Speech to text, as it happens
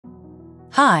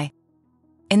Hi.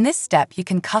 In this step, you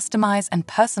can customize and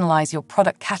personalize your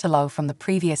product catalog from the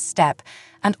previous step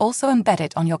and also embed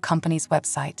it on your company's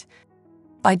website.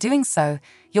 By doing so,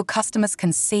 your customers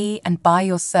can see and buy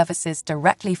your services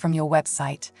directly from your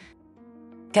website.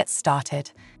 Get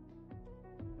started.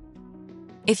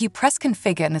 If you press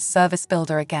Configure in the Service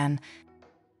Builder again,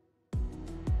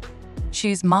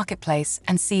 choose Marketplace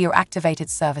and see your activated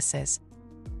services.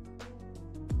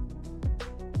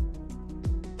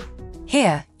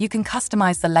 Here, you can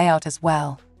customize the layout as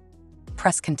well.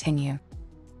 Press Continue.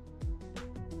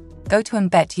 Go to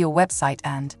Embed to your website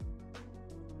and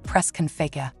press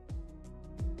Configure.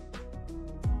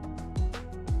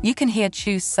 You can here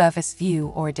choose Service View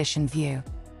or Edition View.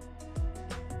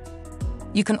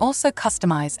 You can also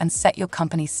customize and set your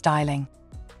company's styling.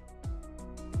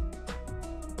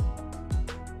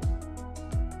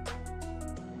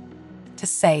 To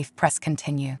save, press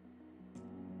Continue.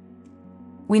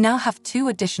 We now have 2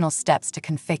 additional steps to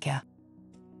configure.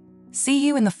 See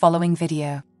you in the following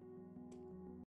video.